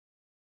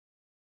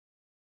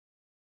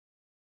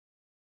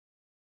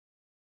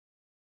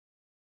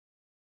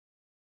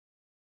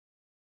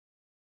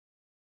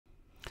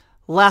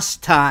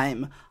Last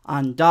time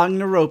on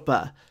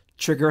Danganronpa,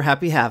 Trigger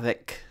Happy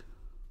Havoc.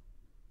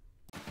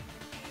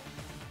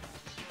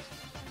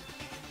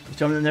 We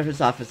showed him in the nurse's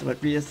office, and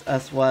what greeted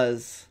us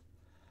was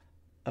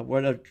a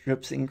word of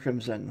dripping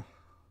crimson.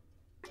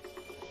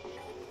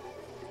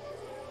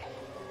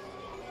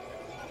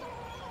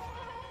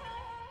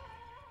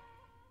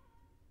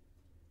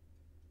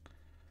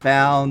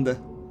 Found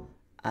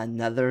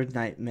another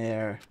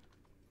nightmare.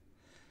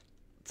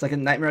 It's like a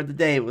nightmare of the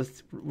day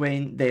with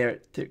Wayne there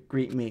to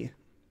greet me.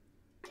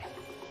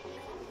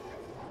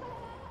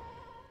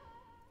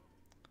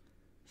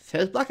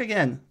 There's Black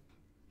again.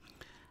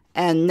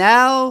 And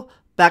now,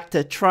 back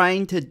to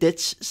trying to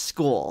ditch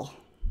school.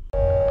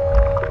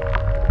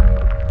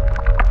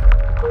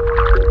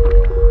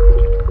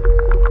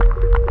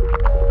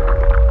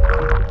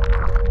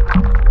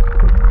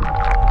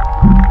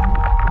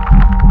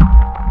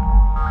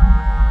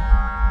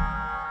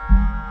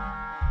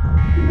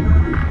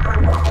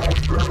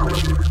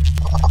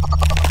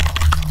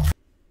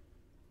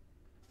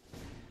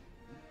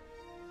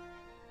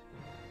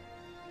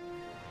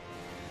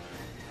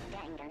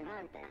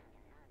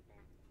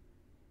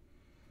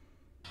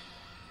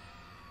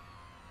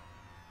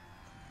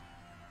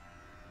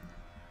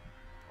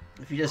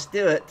 If you just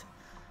do it,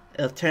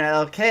 it'll turn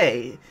out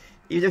okay.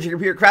 Even if your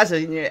computer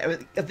crashes,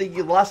 I think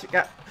you lost,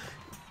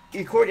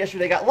 your cord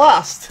yesterday got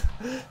lost.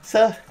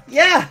 So,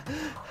 yeah.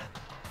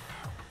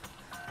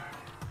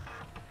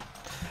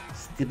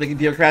 Stupid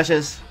computer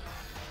crashes.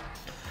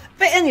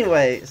 But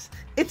anyways,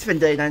 it's been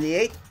day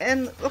 98,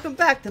 and welcome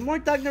back to more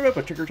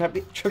Danganronpa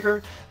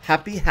Trigger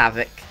Happy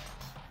Havoc.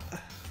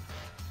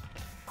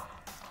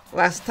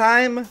 Last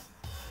time,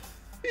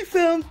 we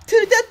found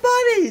 2 dead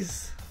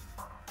bodies.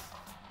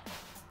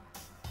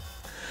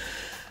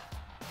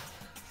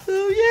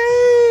 So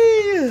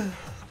yay!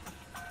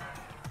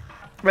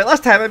 Right,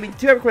 last time, I mean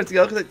 2 recordings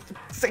ago, because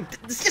it's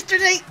like this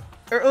yesterday,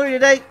 or earlier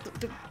today.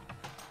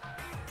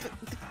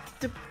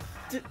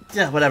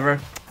 Yeah,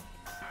 whatever.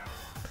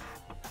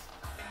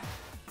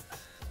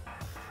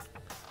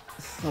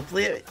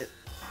 Hopefully it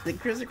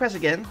clears the crash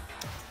again.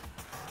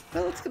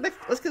 Well,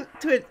 let's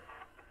get to it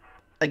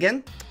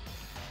again.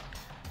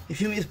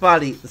 Yufumi's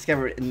body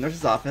discovered in the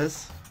nurse's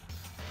office.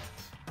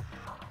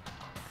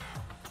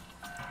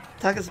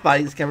 Taka's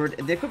body discovered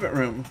in the equipment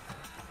room.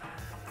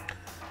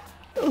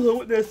 Also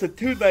witnessed the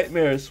 2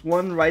 nightmares,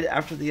 one right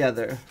after the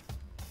other.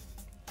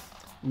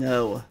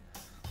 No,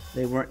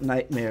 they weren't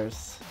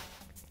nightmares.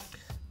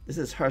 This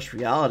is harsh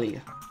reality.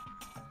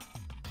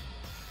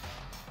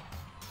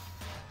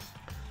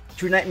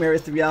 True nightmare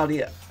is the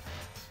reality.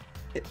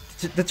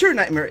 The true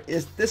nightmare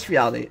is this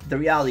reality, the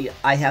reality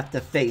I have to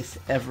face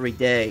every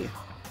day.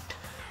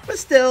 But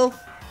still,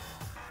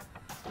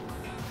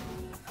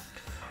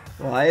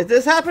 why is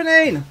this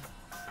happening?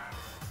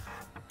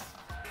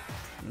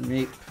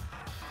 Meep.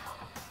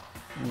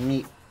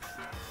 Meep.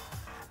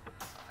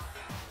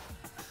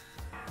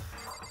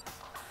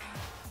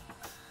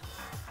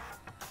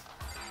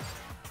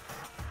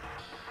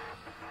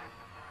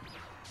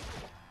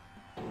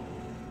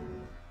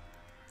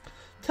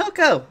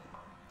 Toko!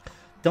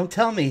 Don't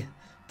tell me.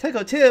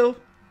 Toko too?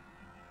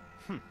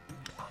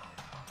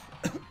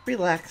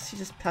 Relax, she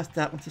just passed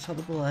out when she saw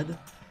the blood.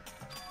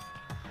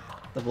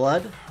 The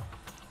blood?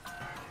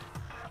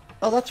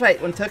 Oh, that's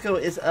right. When Toko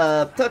is,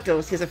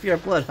 Toko, she has a fear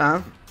of blood,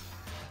 huh?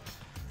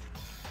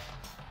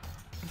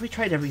 We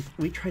tried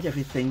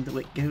everything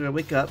to get her to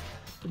wake up,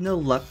 but no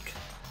luck.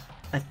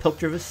 I poked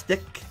her with a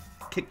stick,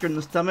 kicked her in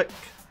the stomach.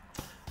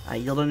 I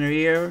yelled in her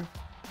ear.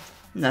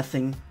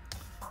 Nothing.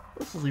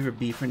 Let's just leave her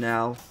be for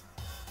now.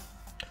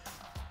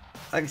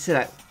 Like I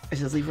said, I should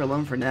just leave her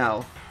alone for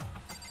now.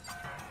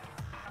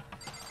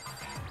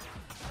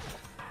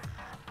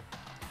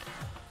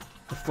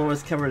 The floor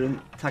was covered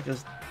in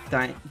Taka's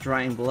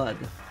drying blood.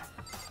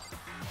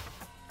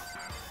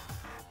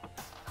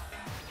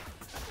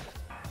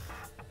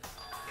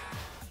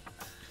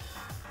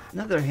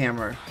 Another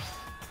hammer.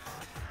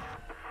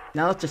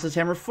 Now it's just as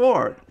hammer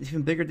 4. It's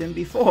even bigger than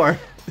before.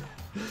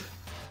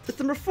 It's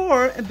number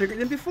 4 and bigger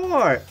than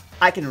before.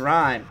 I can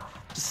rhyme.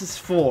 Just as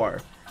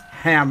 4.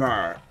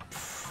 Hammer.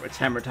 Pff, it's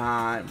hammer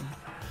time.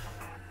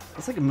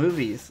 It's like in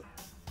movies.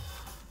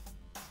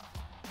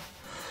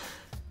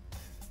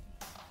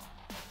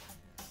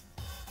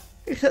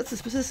 Is that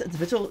suspicious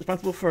individual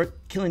responsible for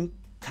killing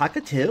Taka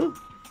too?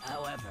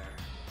 However,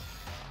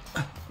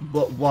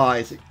 but why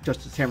is it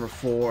just as hammer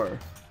 4?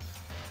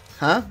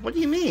 Huh? What do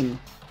you mean?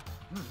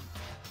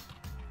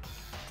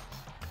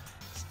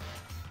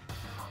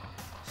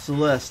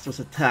 Celeste was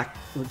attacked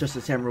with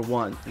Justice Hammer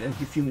 1, and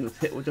Yufumi was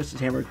hit with Justice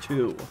Hammer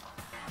 2.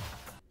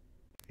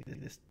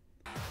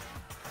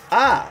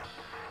 Ah!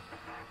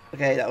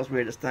 Okay, that was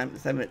weird this time.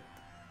 This time it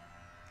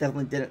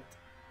definitely didn't.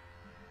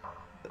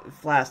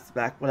 Flashed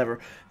back, whatever.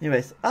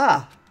 Anyways,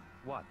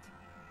 What?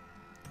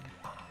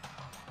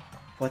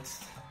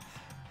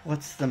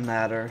 What's the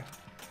matter?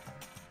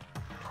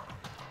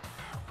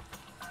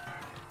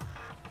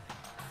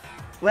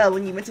 Well,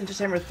 when you mentioned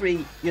Justice Hammer 3,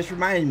 you just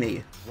reminded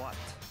me. What?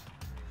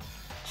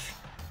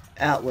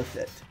 Out with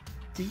it.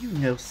 Do you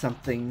know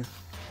something?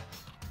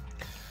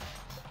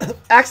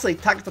 Actually,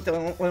 Taka's not the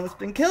only one who's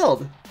been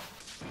killed.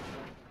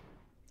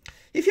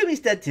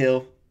 Yufumi's dead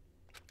too.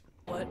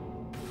 What?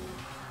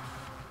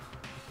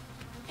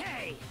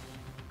 Hey!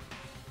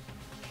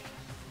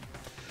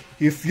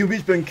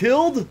 Yufumi's been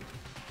killed?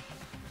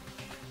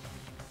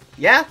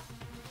 Yeah?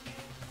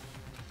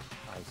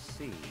 I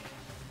see.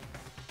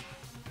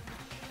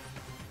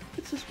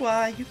 This is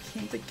why you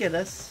came to get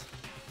us.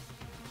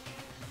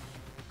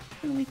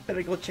 And we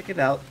better go check it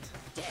out.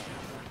 Damn.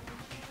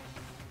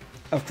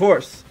 Of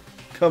course.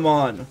 Come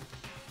on.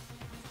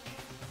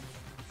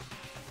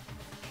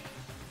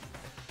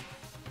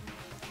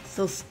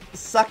 So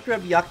Sakura,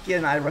 Byakuya,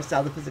 and I rushed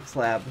out of the physics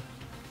lab.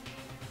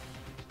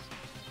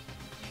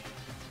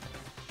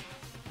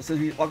 So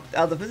we walked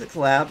out of the physics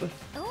lab.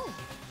 Oh.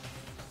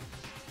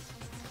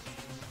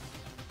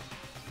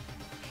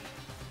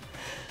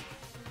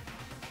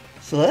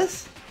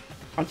 Celeste?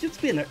 Aren't you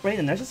supposed to be right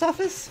in the nurse's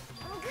office?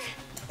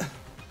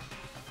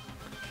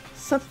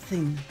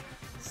 Something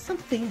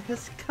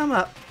has come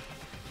up.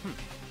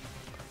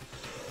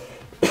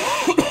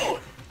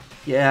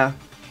 Yeah,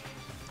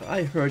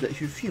 I heard that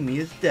Yufumi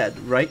is dead,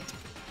 right?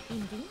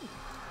 Indeed.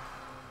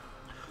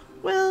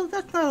 Well,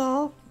 that's not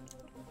all.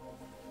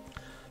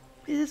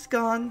 It is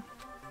gone.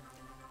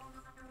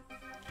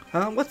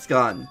 What's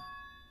gone?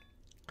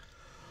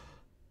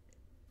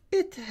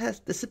 It has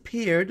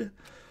disappeared.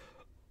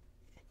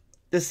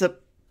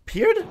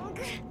 Disappeared?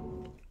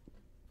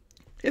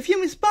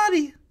 Yufumi's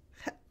body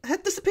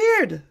had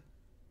disappeared.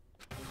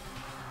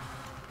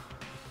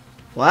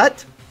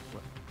 What?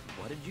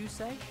 What did you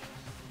say?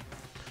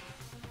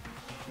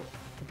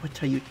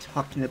 What are you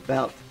talking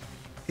about?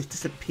 It's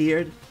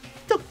disappeared?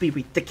 Don't be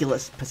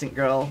ridiculous, peasant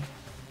girl.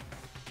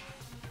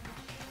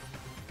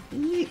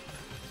 Yeep.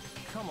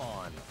 Come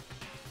on.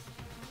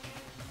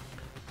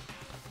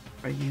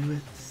 Are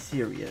you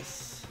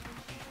serious?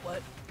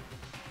 What?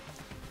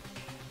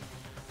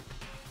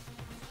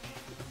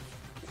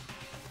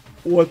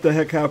 What the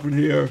heck happened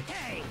here?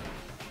 Hey!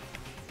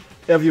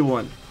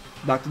 Everyone,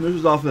 back to the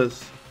nurse's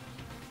office.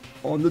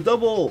 On the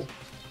double.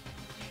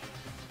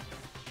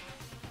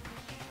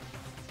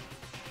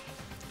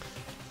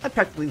 I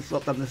practically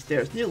slipped down the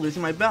stairs, nearly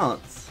losing my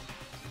balance.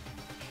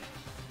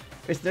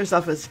 Its nurse's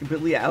office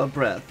completely out of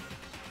breath.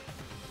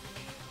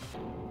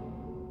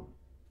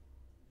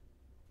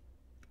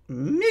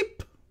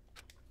 Meep!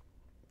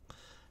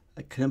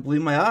 I couldn't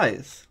believe my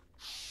eyes.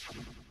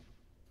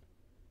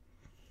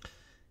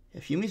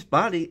 Yufumi's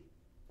body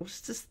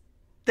was just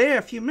there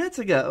a few minutes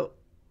ago.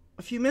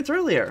 A few minutes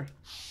earlier.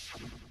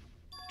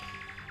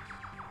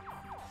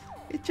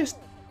 It just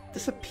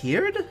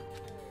disappeared?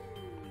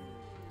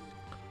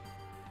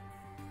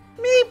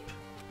 Meep!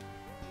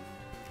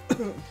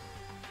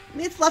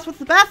 It's lost with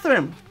the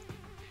bathroom.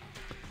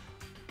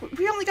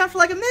 We only got for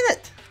like a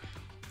minute.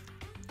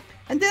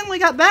 And then we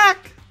got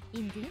back.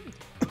 Indeed.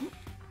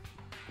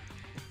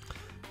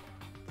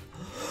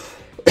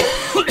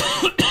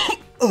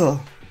 Ugh.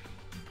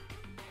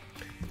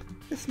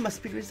 This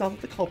must be the result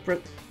of the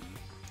culprit.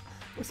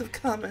 Must have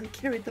come and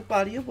carried the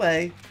body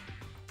away.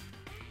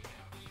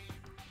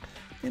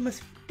 They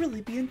must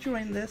really be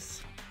enjoying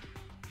this.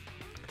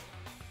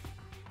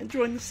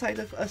 Enjoying the sight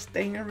of us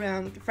staying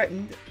around,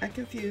 frightened and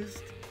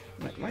confused.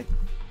 Is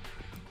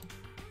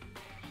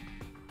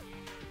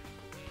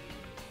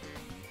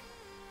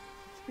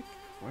it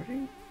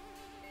recording?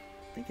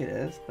 I think it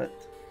is, but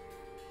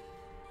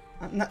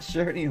I'm not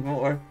sure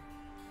anymore.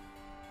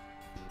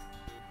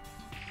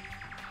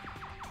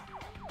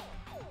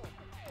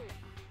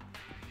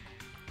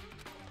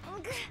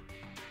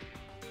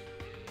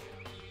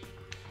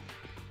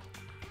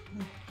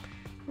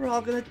 We're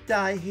all gonna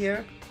die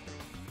here.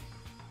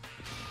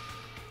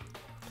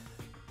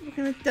 We're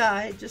gonna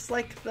die just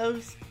like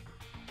those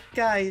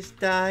guys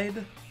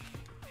died.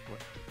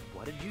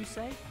 What did you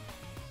say?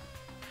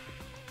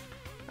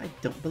 I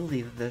don't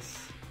believe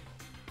this.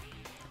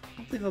 I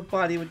don't believe a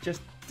body would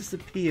just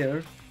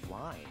disappear.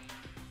 Why?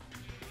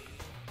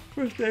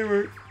 First they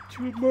were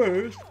too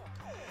immersed.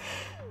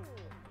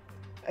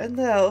 And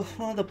now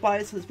one of the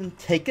bodies has been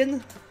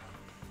taken.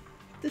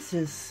 This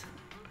is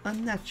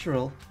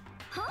unnatural.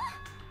 Huh?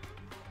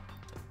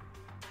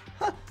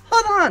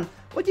 Hold on!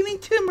 What do you mean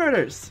 2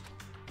 murders?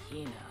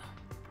 Hina.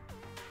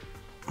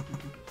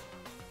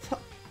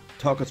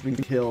 Taka's been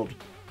killed.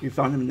 We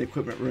found him in the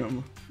equipment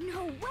room.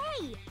 No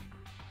way!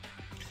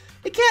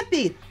 It can't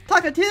be!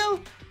 Taka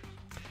too?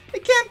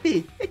 It can't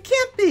be! It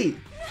can't be!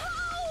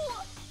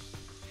 No!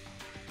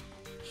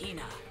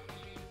 Hina.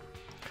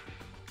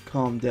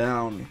 Calm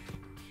down.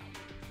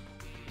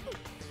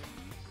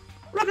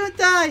 We're gonna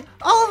die!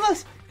 All of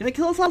us! Gonna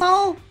kill us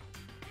all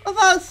of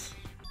us!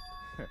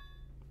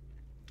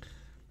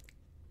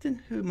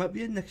 Then who might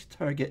be the next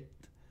target?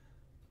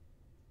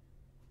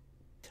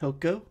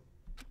 Toko?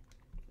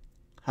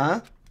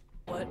 Huh?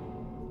 What?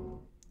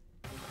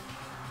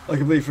 I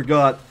completely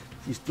forgot.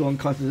 She's still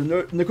unconscious in the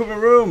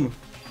equipment room.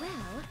 Well,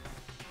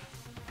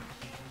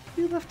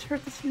 You left her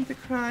at the scene of the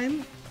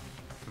crime.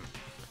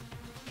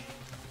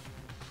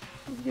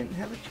 We didn't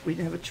have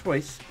a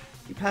choice.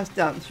 She passed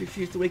out and she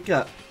refused to wake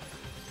up.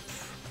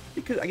 I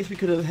guess we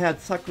could have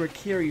had Sakura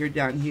carry her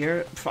down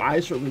here.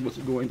 I certainly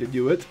wasn't going to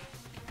do it.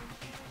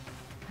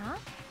 Huh?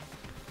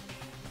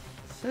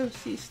 So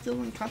she's still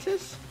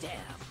unconscious? Damn.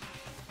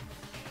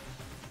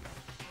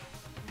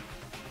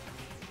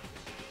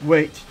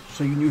 Wait,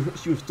 so you knew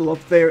she was still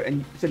up there and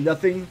you said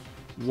nothing?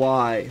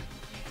 Why?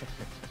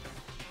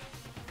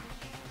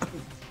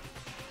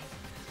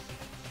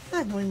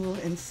 That annoying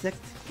little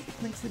insect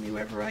clings to me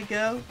wherever I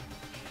go.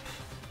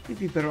 We'd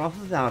be better off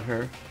without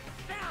her.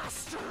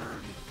 Bastard!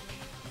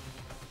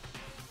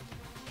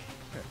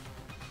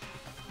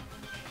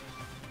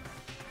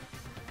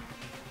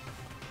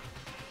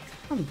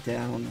 Calm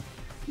down.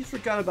 You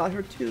forgot about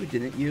her too,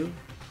 didn't you?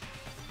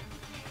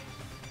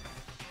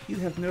 You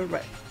have no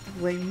right to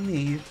blame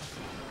me.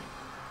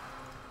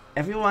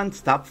 Everyone,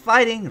 stop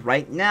fighting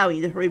right now.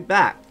 You need to hurry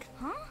back.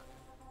 Huh?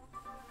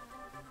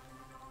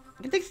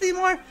 I can take any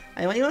more.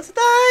 Anyone wants to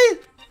die?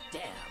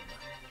 Damn.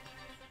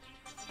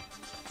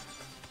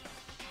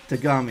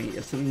 Tagami,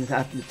 if something has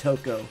happened to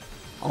Toko,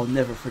 I'll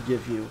never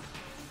forgive you.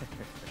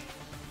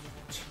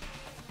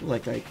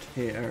 Like I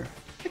care.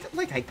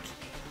 Like I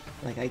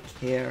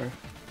care.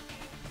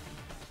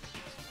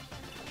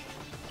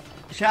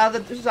 Shout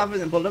out the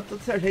office and pulled up the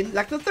stairs, heading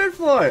back to the third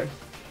floor.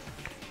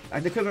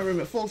 Back to the equipment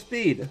room at full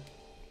speed.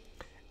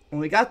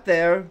 When we got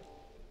there,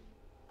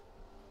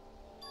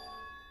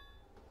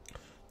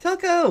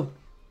 Toko!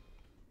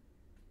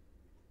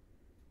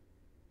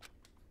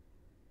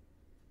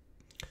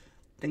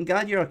 Thank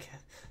God you're okay.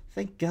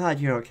 Thank God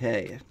you're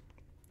okay.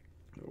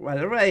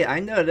 Right away,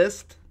 I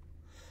noticed.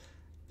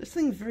 There's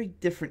something very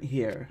different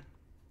here.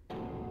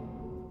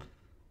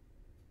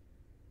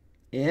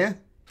 Yeah?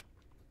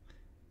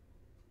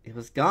 It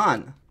was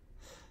gone.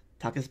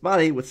 Taka's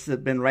body, which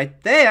had been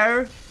right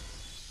there,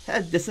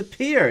 had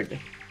disappeared.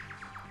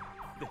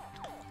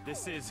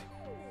 This is...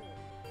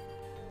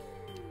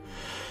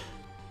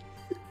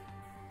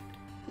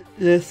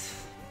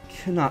 This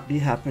cannot be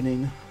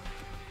happening.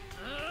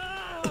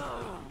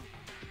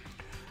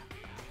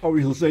 Are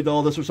we hallucinating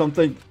all this or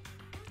something?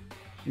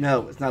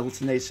 No, it's not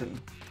hallucination.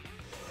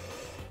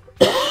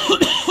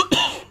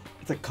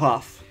 It's a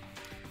cough.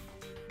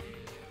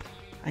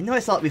 I know I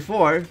saw it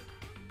before.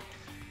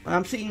 What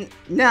I'm seeing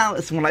now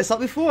is what I saw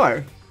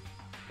before.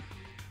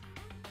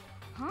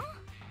 Huh?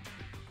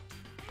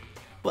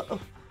 What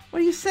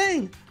are you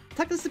saying?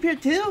 Taka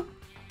disappeared too?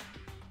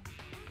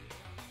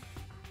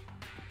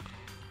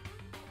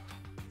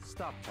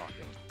 Stop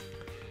talking.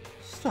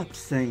 Stop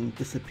saying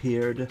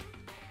disappeared.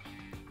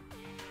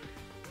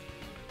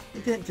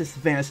 It didn't just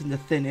vanish into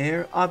thin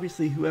air.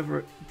 Obviously,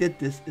 whoever did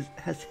this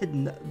has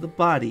hidden the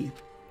body.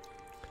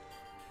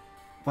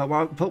 But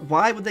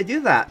why would they do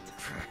that?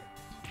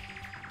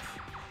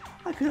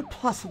 I couldn't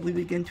possibly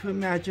begin to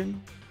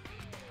imagine.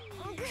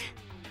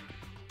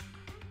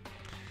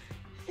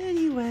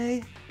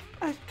 Anyway,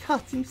 our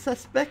costume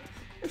suspect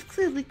is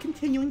clearly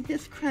continuing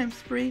his crime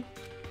spree.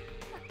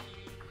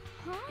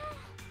 Huh?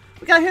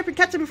 We gotta hurry up and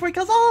catch him before he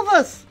kills all of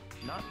us!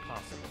 Not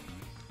possible.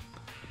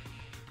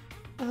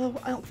 Oh,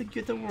 I don't think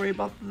you have to worry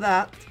about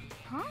that.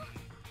 Huh?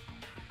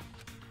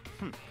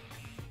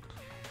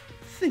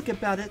 Think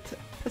about it,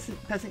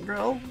 peasant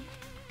girl.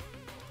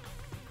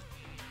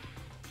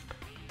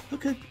 Who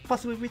could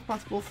possibly be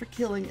responsible for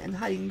killing and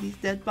hiding these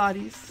dead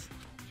bodies?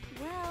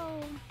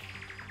 Well...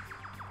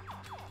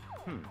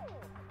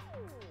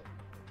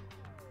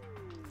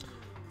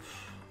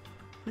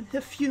 When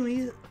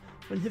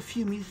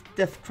Hifumi's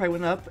death cry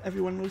went up,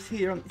 everyone was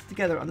here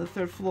together on the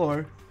third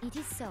floor. It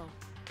is so.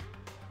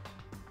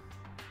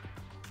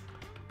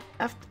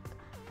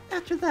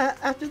 After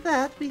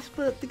that, we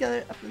split up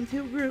together up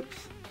into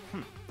groups.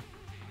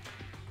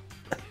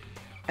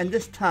 And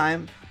this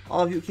time,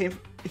 all of you came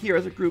here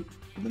as a group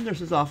from the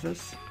nurse's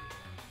office.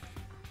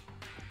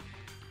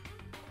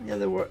 In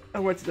other words,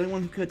 the only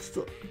one who could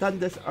still done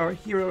this are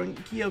Hiro and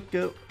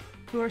Kyoko,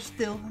 who are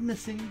still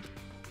missing.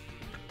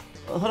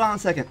 Hold on a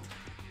second.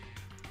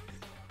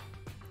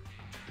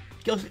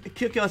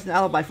 Kyoko has an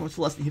alibi from when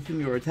Celeste and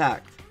Hifumi were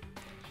attacked.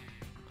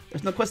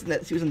 There's no question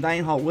that she was in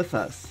dining hall with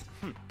us.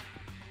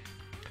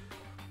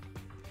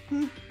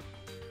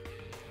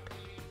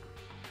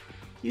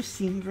 You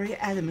seem very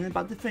adamant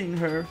about defending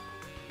her.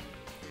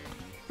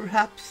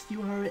 Perhaps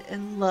you are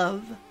in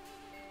love.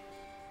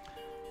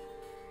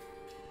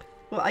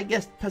 Well, I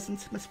guess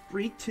peasants must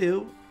breed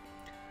too.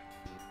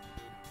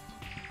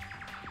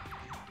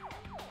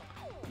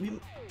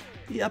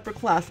 The upper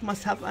class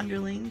must have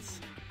underlings.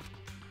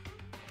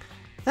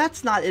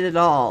 That's not it at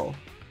all.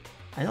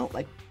 I don't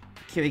like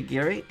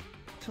Kirigiri.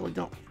 Totally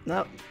don't.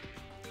 No.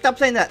 Stop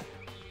saying that.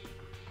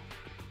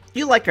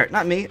 You like her,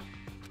 not me.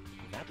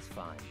 That's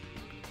fine.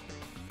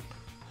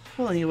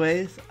 Well,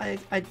 anyways,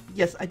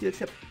 yes, I do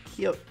accept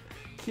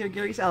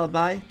Kirigiri's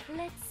alibi.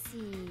 Let's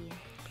see.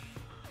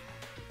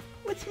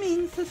 Which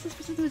means the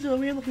suspicious individual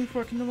we are looking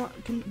for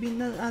can be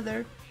none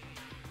other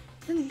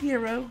than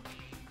Hiro.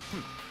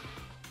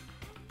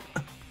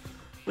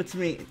 Which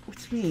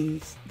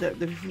means that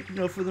there's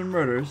no further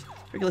murders.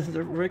 Regulations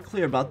are very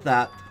clear about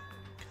that.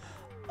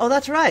 Oh,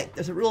 that's right.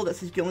 There's a rule that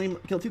says you can only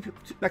kill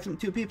maximum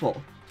 2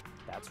 people.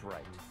 That's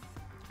right.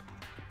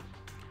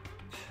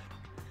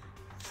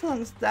 As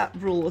long as that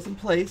rule is in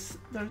place,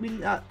 there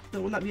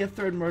will not be a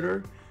third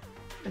murder.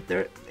 If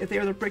they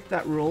ever break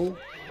that rule.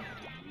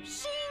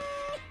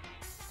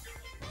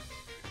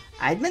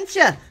 I'd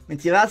Mintia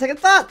without a second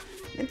thought.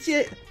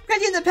 Mintia,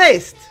 ready in the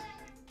paste.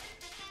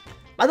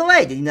 By the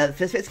way, did you know that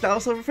fish spell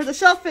also for the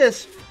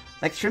shellfish,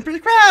 like shrimp or the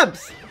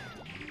crabs?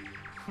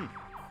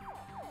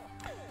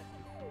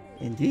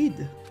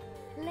 Indeed.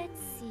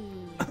 Let's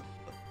see.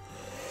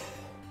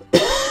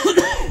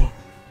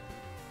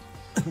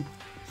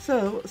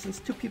 So, since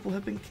 2 people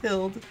have been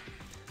killed,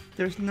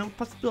 there's no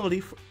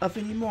possibility of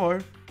any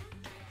more.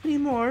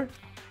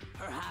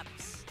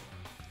 Perhaps.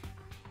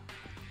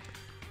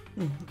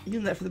 You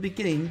knew that from the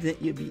beginning,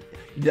 didn't you? You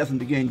knew from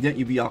the beginning, didn't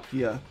you,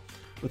 Byakuya?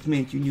 Which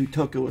means you knew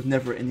Toko was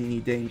never in any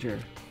danger.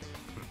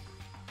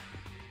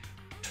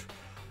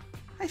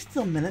 I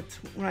still meant it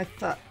when I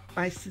thought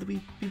I said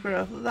we'd be better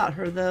off without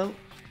her, though.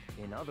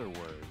 In other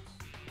words,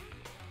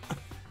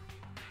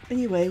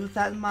 Anyway, with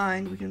that in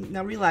mind, we can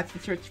now relax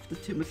and search for the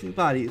 2 missing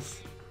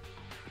bodies.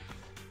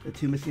 The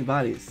 2 missing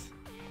bodies.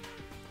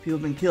 People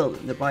have been killed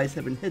and their bodies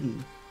have been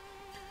hidden.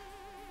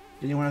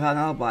 The only one who had an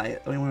alibi,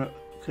 the only one who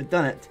could have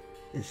done it,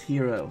 is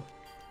Hiro.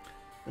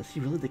 Was he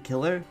really the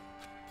killer?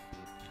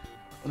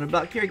 What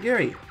about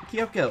Kirigiri?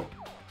 Kyoko?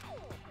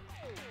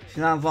 She's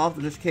not involved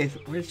in this case.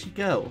 Where did she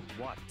go?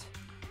 what?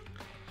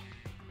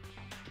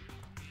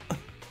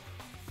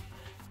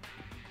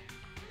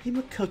 Hey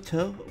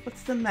Makoto,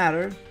 what's the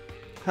matter?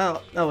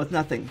 Oh, no, it's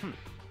nothing.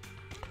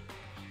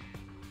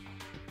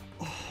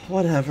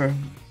 Whatever.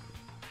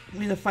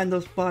 We need to find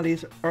those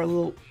bodies. Our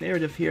little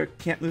narrative here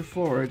can't move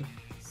forward.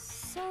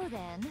 So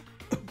then,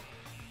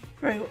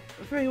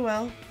 Very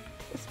well.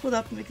 Let's split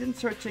up and begin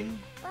searching.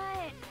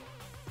 but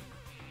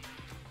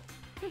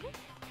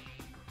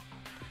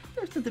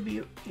There's nothing to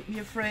be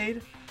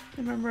afraid.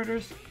 No more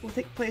murders will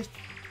take place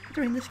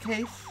during this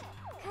case.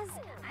 cause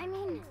I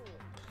mean,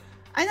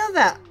 I know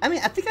that. I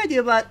think I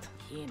do, but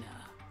Hina.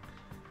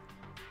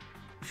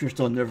 if you're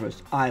still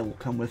nervous, I will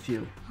come with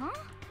you. huh?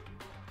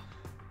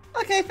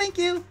 Okay, thank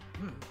you.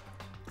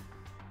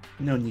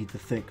 No need to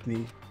thank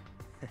me.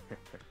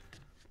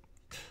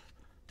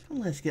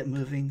 Let's get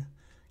moving.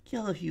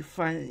 Yell if you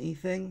find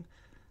anything.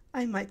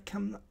 I might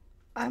come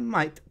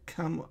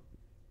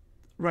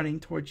running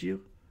towards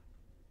you.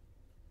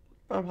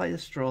 Probably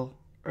just stroll,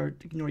 or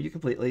ignore you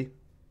completely.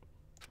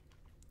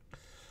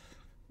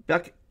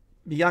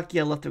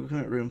 Byakuya left the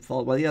recruitment room,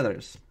 followed by the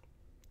others.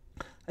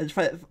 I just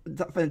find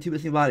the 2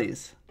 missing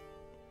bodies.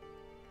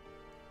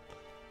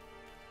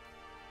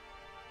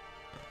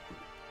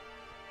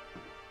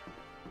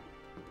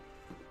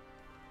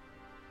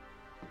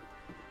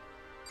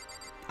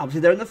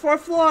 Obviously, they're on the 4th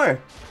floor.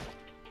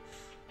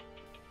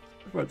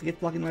 Bro, the gate's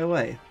blocking my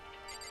way.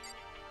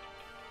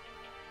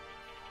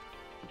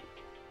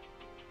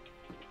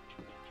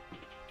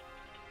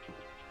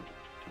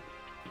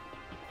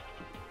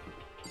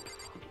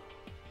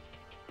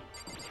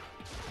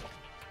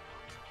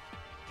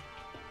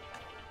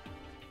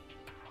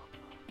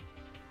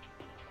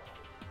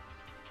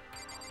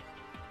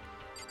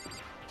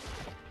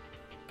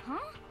 Huh?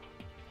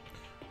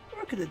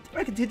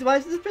 Where could 2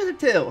 devices visit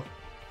to?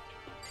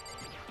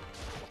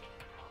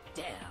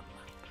 Damn.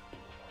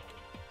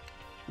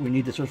 We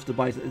need to search for the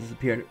device that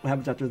disappeared. What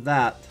happens after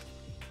that?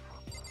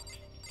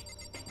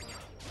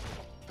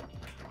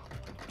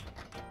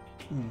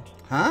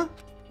 Huh?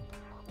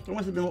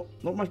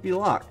 What must be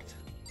locked?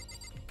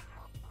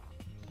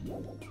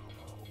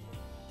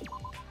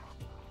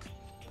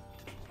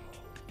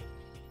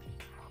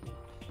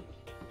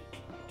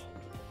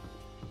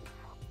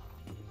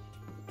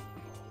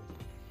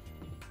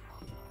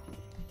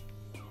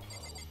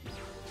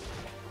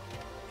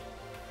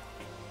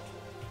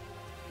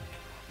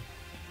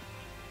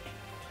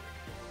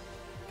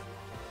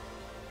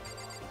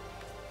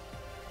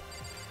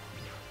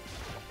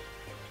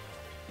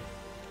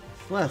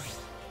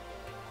 Left.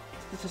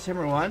 This is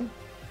Hammer 1?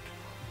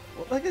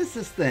 What is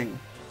this thing?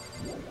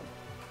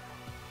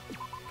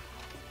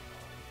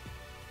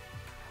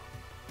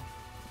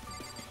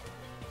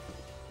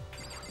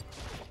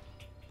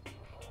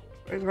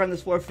 We're on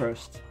this floor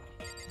first.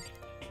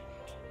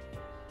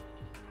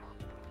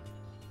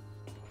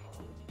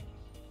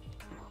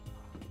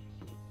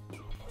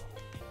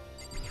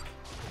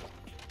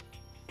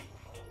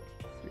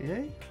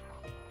 Hey?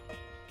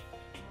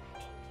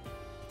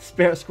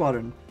 Spare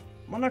Squadron.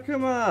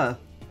 Monokuma!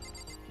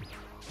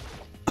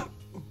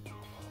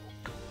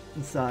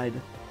 Inside.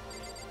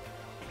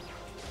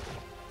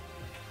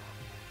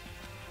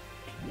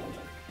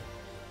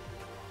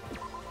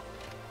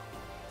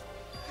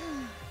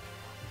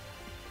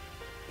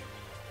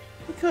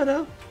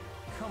 Makoto,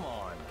 Come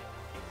on.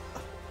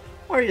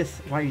 why are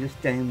you just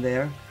standing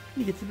there?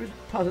 You get to the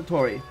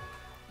repository.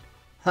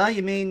 Huh?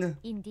 You mean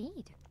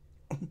Indeed.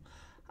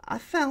 I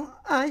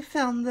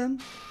found them.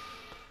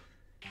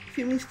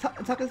 Fumi's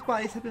and Taka's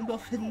bodies have been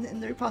both hidden in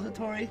the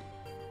repository.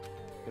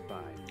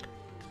 Goodbye.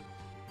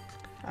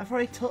 I've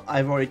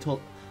already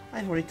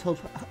I've already told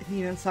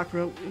Hina and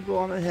Sakura we'll go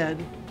on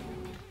ahead.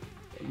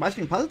 My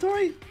screen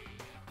repository?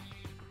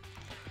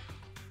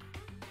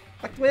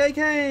 Back the way I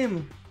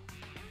came!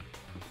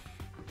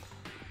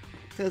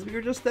 Because we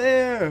were just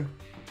there!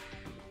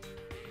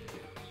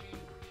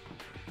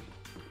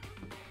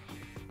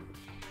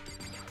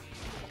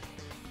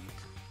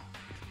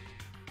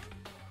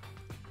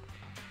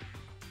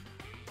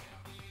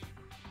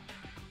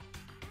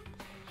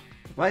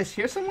 Device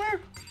here somewhere?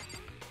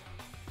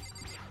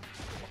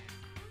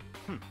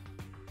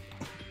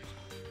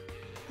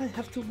 I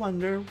have to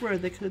wonder where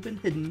they could have been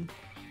hidden.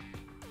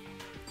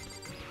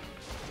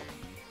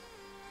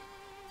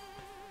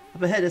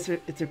 Up ahead, it's a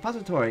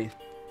repository.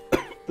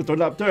 The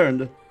doorknob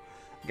turned.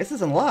 I guess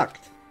it's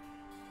unlocked.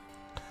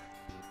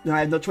 Now I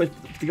have no choice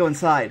but to go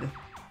inside.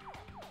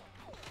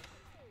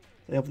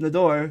 I opened the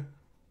door.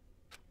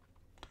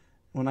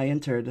 When I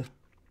entered,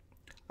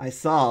 I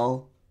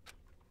saw...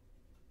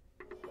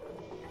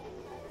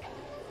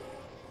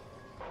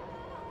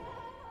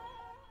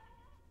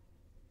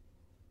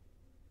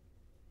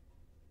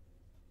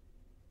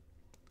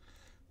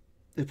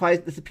 The prize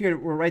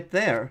disappeared were right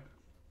there.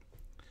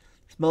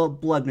 The smell of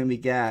blood made me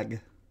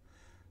gag.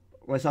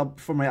 What I saw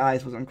before my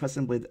eyes was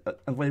unquestionably,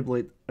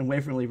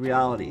 unwaveringly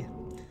reality.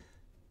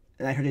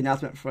 And I heard the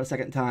announcement for a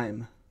second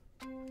time.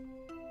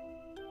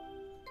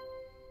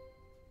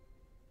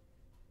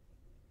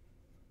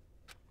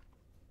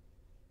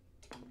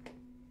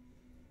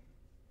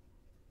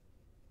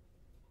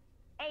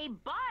 A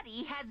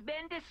body has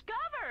been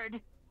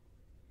discovered!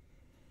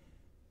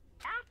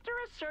 After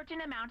a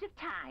certain amount of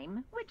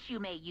time, which you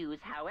may use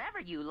however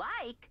you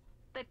like,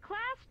 the class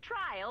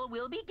trial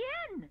will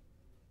begin.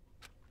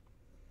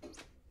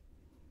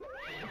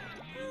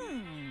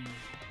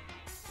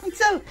 And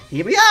so,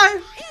 here we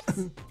are! It's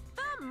the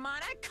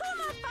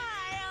Monokuma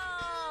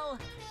file!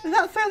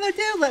 Without further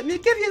ado, let me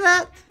give you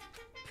that!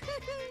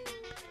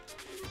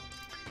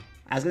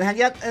 I was gonna hand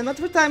you out a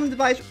multiple time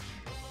device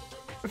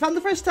we found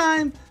the first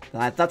time,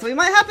 but I thought something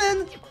might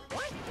happen!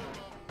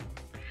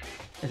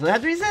 If I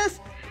had to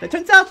resist, but it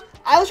turns out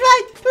I was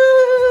right!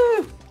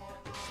 Woo!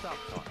 Stop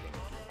talking.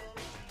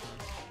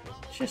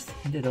 Just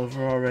hand it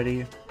over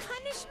already.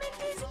 Punishment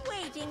is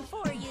waiting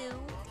for you.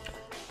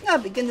 Now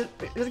begin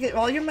to get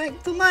all your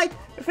mental might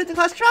for the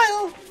class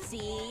trial!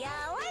 See ya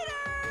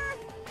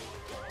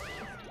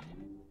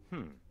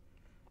later.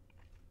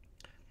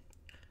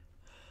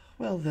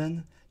 Well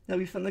then, now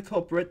we found the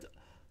culprit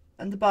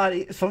and the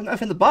body. So I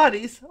found the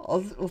bodies. All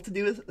we have to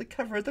do is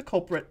recover the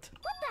culprit.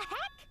 What the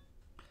heck?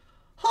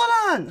 Hold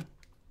on!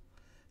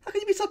 How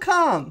can you be so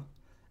calm?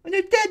 When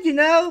you're dead, you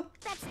know!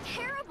 That's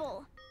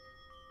terrible.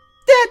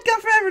 Dead,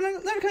 gone forever,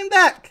 never coming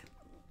back!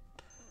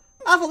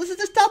 Awful, this is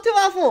just all too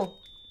awful!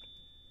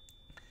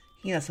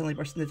 Hina suddenly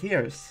burst into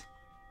tears.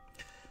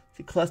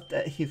 She clutched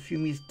at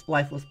Hifumi's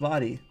lifeless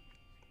body.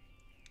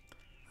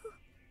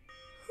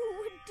 Who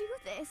would do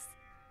this?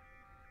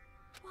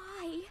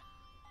 Why?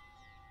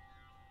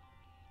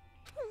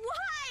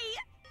 Why?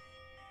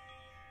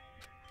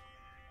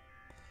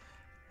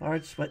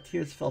 Large sweat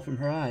tears fell from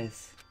her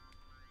eyes.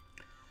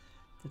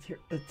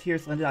 The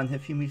tears landed on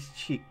Hifumi's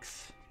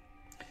cheeks.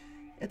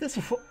 If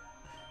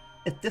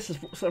this is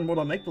some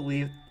mortal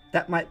make-believe,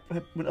 that might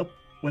happen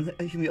when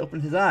Hifumi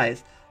opened his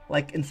eyes,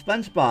 like in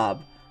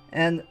SpongeBob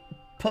and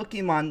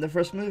Pokemon the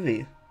first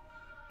movie.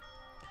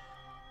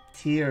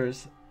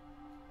 Tears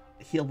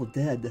heal the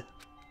dead.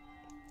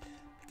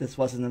 This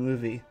wasn't a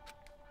movie.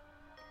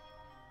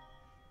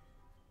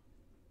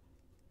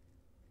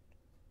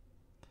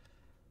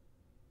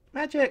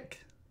 Magic!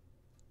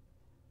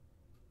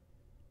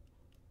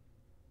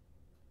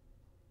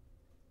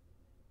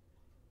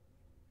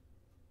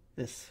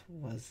 This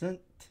wasn't.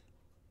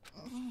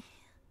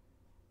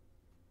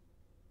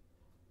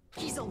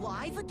 He's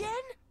alive again?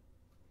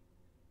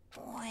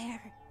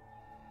 Where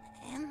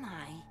am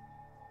I?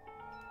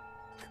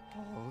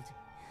 Cold.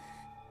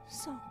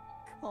 So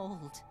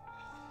cold.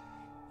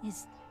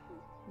 Is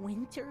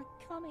winter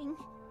coming?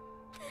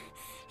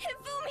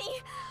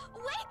 Hifumi!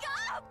 Wake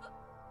up!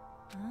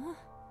 Huh?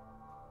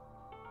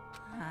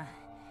 Ah,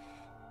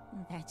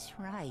 that's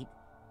right.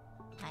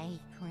 I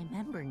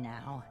remember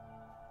now.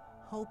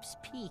 Hope's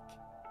Peak.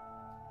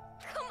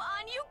 Come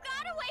on, you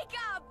gotta wake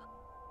up!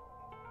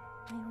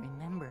 I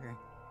remember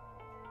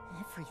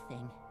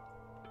everything.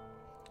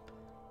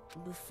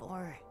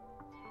 Before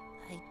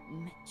I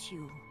met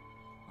you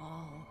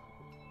all.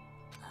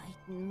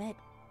 I met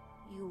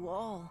you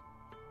all.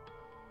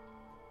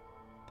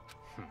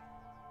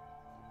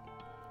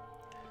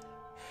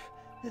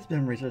 His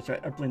memories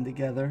are blending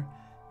together.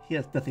 He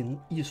has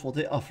nothing useful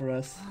to offer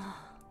us.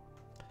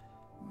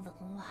 The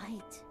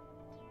light.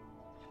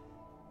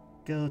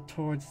 Go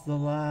towards the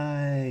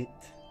light.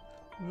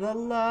 The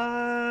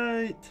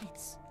light!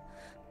 It's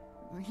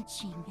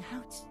reaching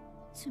out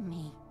to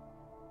me.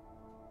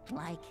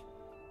 Like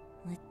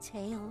the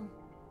tail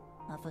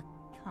of a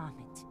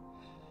comet.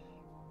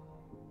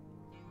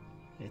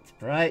 It's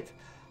bright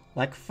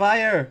like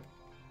fire.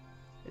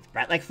 It's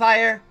bright like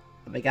fire.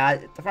 Oh my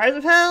god, it's the fires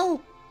of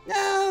hell!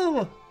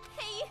 No!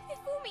 Hey,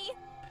 Hifumi!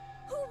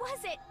 Who was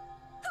it?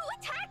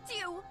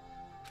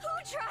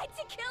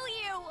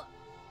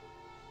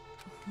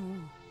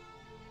 Who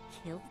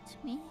killed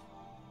me?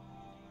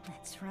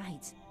 That's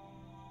right.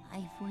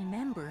 I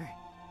remember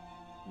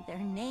their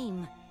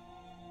name.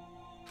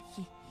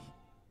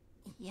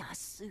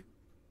 Yasu.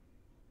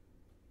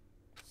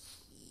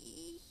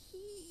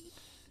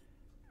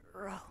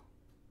 Hiro.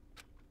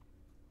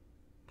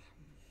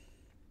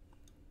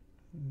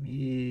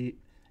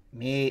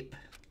 Meep.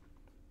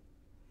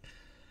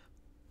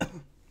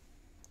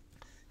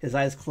 His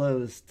eyes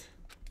closed.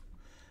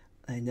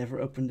 I never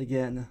opened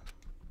again.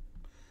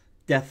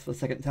 Death the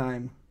second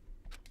time.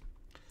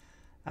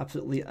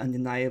 Absolutely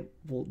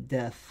undeniable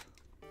death.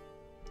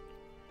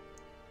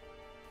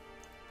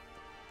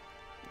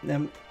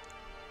 No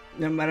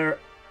matter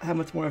how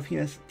much more of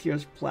Hina's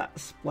tears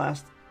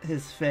splashed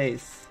his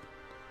face,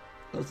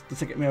 it was the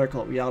second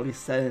miracle. Reality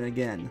set in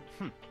again.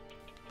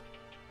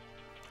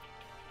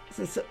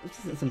 Since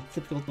some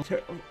typical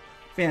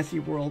fantasy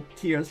world,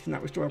 tears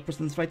cannot restore a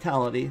person's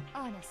vitality.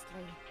 Honestly.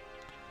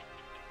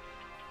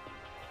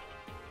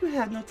 You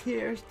have no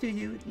tears, do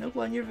you? No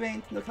blood in your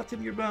veins, no cuts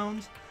in your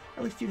bones.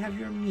 At least you have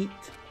your meat.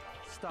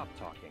 Stop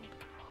talking.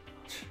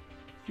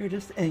 You're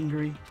just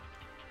angry.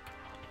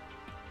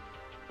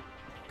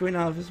 Going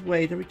out of his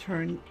way to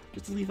return,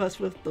 just to leave us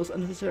with those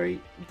unnecessary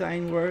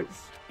dying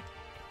words.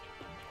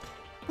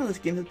 Now this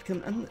game has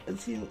become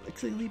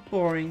exceedingly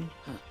boring.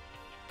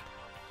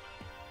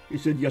 You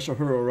said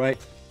Yasuhiro,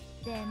 right?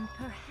 Then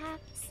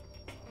perhaps...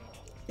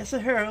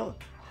 Yasuhiro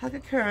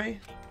Hagakure.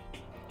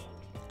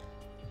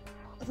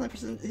 That's the only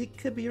person he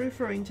could be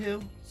referring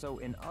to. So,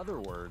 in other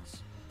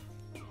words...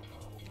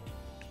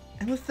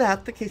 And with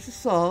that, the case is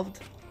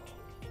solved.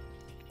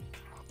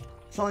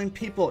 Selling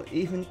people,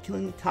 even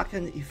killing Taka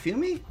and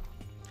Ifumi?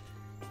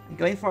 And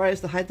going far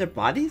as to hide their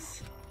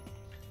bodies?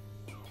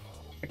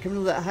 A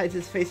criminal that hides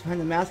his face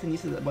behind a mask and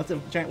uses a bunch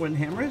of giant wooden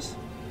hammers?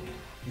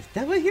 Is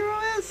that what Hiro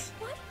is?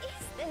 What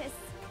is this?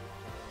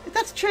 If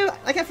that's true,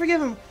 I can't forgive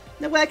him.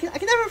 No way, I can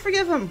never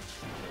forgive him.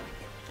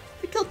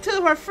 He killed 2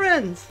 of our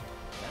friends.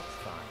 That's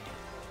fine.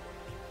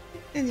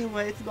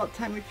 Anyway, it's about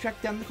time we track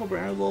down the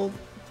culprit in our little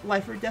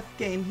life or death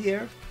game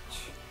here.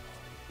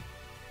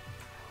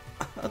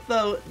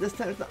 Although this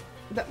time it's not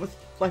that much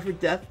life or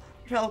death,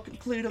 the trial will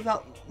conclude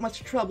without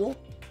much trouble.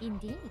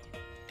 Indeed.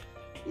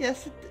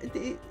 Yes,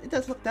 it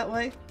does look that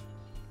way.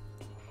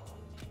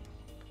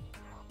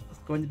 It's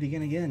going to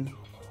begin again.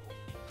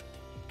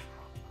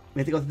 We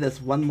have to go through this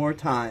one more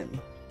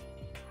time.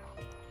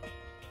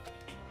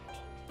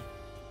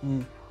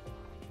 I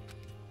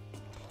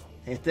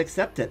have to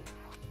accept it.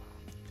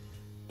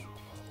 I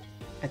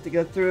have to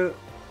go through...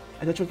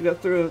 I don't have to go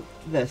through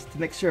this to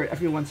make sure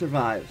everyone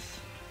survives.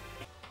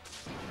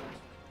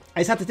 I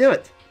just have to do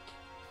it.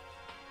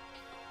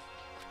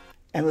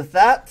 And with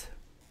that...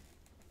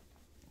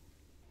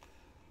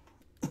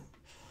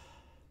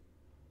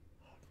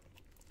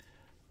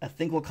 I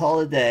think we'll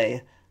call it a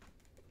day.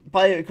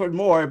 Probably record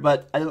more,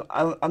 but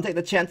I'm taking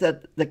the chance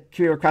that the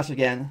computer will crash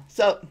again.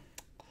 So,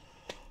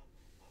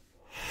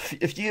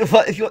 if you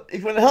want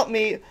to help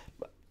me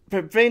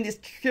prevent these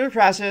computer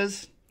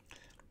crashes,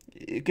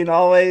 you can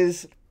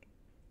always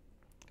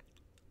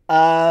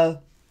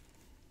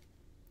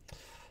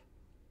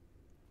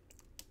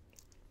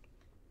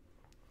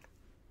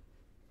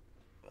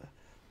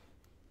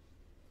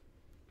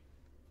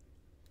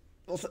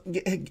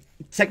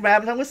check my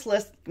Amazon wish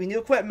list, give me new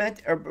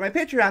equipment, or my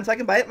Patreon so I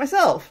can buy it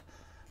myself.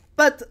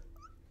 But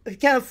if you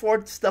can't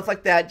afford stuff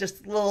like that,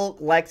 just a little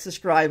like,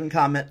 subscribe, and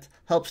comment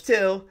helps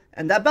too.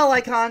 And that bell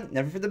icon,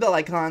 never forget the bell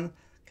icon,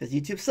 because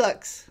YouTube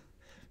sucks.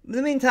 In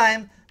the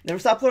meantime, never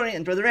stop learning,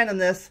 enjoy the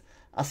randomness.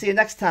 I'll see you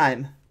next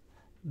time.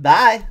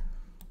 Bye!